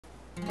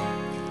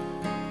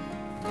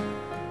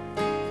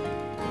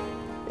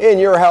In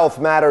Your Health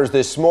Matters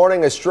this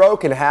morning, a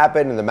stroke can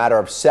happen in the matter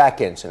of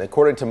seconds. And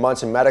according to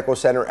Munson Medical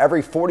Center,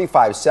 every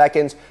 45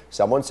 seconds,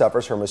 someone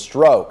suffers from a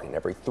stroke. And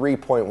every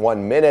 3.1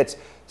 minutes,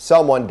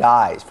 someone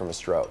dies from a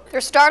stroke. They're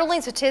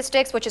startling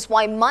statistics, which is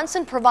why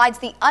Munson provides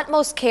the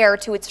utmost care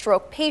to its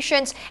stroke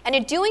patients. And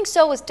in doing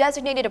so, was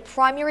designated a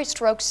primary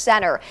stroke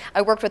center.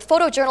 I worked with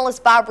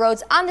photojournalist Bob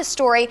Rhodes on this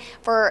story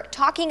for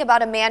talking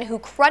about a man who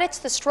credits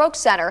the stroke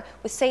center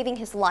with saving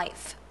his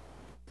life.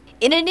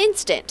 In an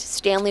instant,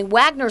 Stanley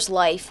Wagner's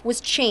life was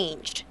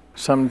changed.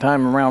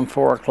 Sometime around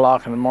 4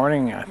 o'clock in the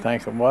morning, I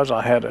think it was,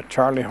 I had a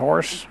Charlie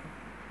horse.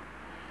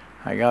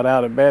 I got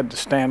out of bed to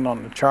stand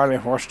on the Charlie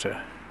horse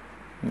to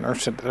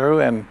nurse it through,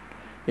 and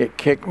it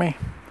kicked me.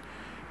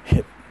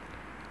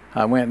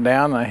 I went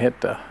down and I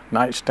hit the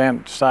nightstand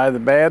at the side of the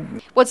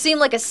bed. What seemed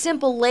like a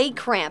simple leg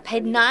cramp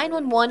had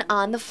 911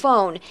 on the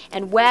phone,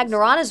 and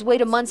Wagner on his way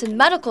to Munson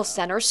Medical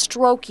Center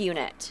stroke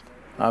unit.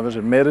 I was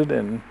admitted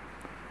and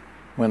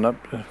went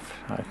up to,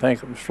 I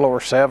think it was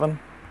floor 7,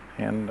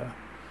 and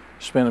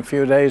spent a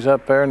few days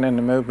up there, and then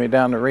they moved me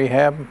down to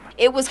rehab.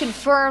 It was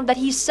confirmed that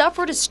he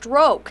suffered a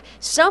stroke,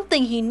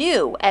 something he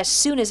knew as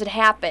soon as it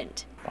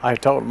happened. I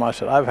told him, I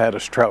said, I've had a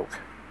stroke.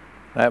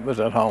 That was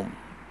at home.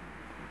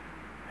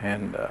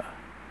 And of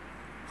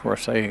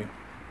course they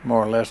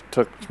more or less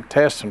took some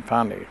tests and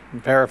finally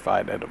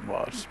verified that it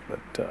was.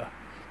 But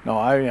no,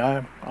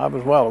 I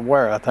was well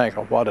aware, I think,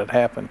 of what had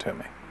happened to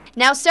me.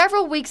 Now,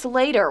 several weeks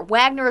later,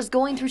 Wagner is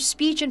going through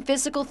speech and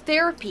physical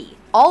therapy,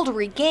 all to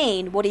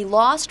regain what he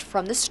lost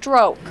from the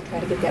stroke.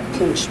 Try to get that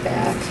pinch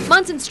back.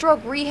 Munson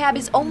Stroke Rehab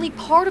is only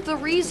part of the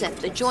reason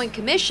the Joint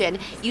Commission,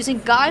 using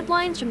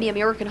guidelines from the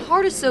American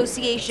Heart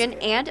Association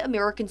and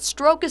American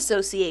Stroke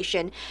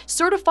Association,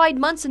 certified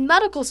Munson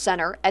Medical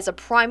Center as a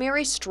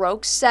primary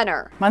stroke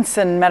center.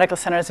 Munson Medical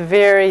Center is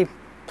very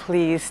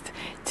pleased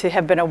to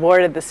have been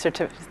awarded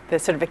the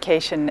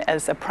certification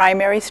as a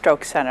primary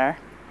stroke center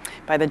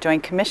by the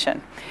Joint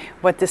Commission.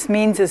 What this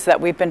means is that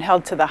we've been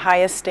held to the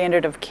highest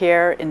standard of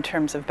care in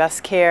terms of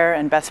best care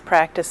and best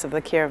practice of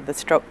the care of the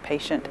stroke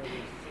patient.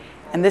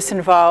 And this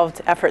involved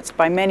efforts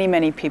by many,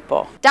 many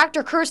people.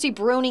 Dr. Kirsty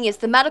Bruning is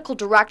the medical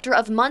director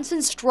of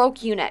Munson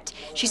Stroke Unit.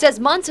 She says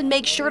Munson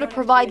makes sure to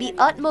provide the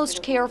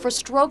utmost care for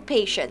stroke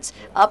patients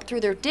up through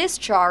their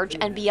discharge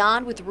and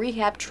beyond with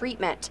rehab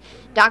treatment.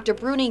 Dr.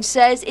 Bruning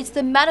says it's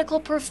the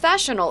medical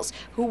professionals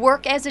who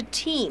work as a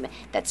team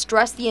that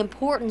stress the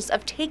importance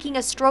of taking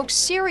a stroke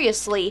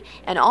seriously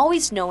and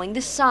always knowing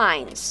the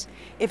signs.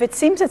 If it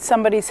seems that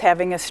somebody's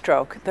having a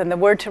stroke, then the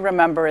word to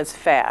remember is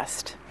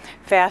FAST.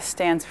 FAST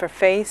stands for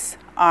face,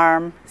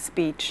 arm,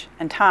 speech,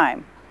 and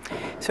time.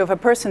 So if a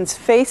person's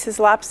face is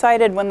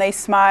lopsided when they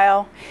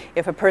smile,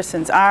 if a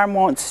person's arm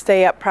won't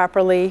stay up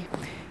properly,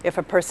 if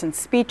a person's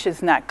speech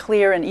is not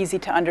clear and easy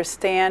to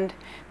understand,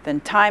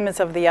 then time is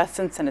of the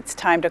essence and it's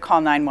time to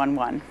call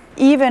 911.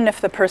 Even if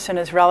the person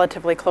is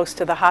relatively close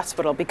to the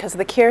hospital, because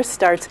the care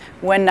starts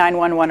when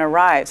 911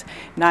 arrives.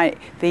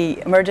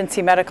 The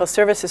emergency medical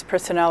services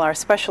personnel are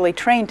specially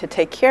trained to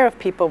take care of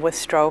people with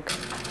stroke.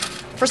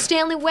 For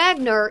Stanley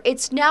Wagner,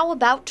 it's now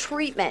about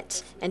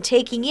treatment and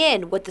taking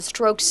in what the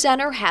Stroke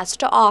Center has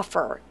to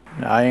offer.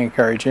 I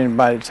encourage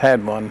anybody that's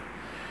had one,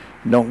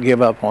 don't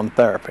give up on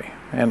therapy.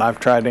 And I've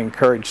tried to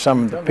encourage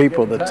some of the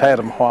people that's had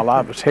them while I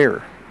was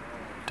here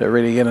to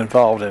really get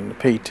involved in the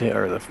PT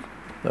or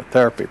the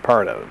therapy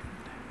part of it.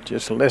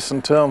 Just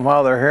listen to them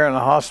while they're here in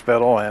the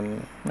hospital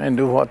and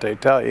do what they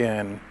tell you,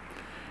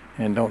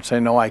 and don't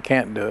say, no, I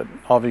can't do it.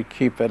 Always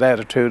keep that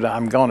attitude,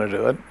 I'm going to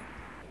do it.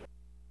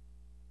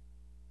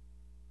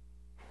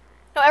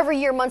 Now, every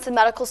year, Munson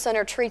Medical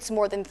Center treats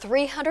more than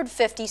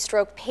 350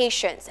 stroke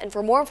patients. And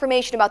for more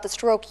information about the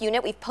stroke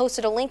unit, we've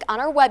posted a link on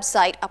our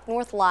website,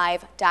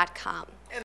 upnorthlive.com.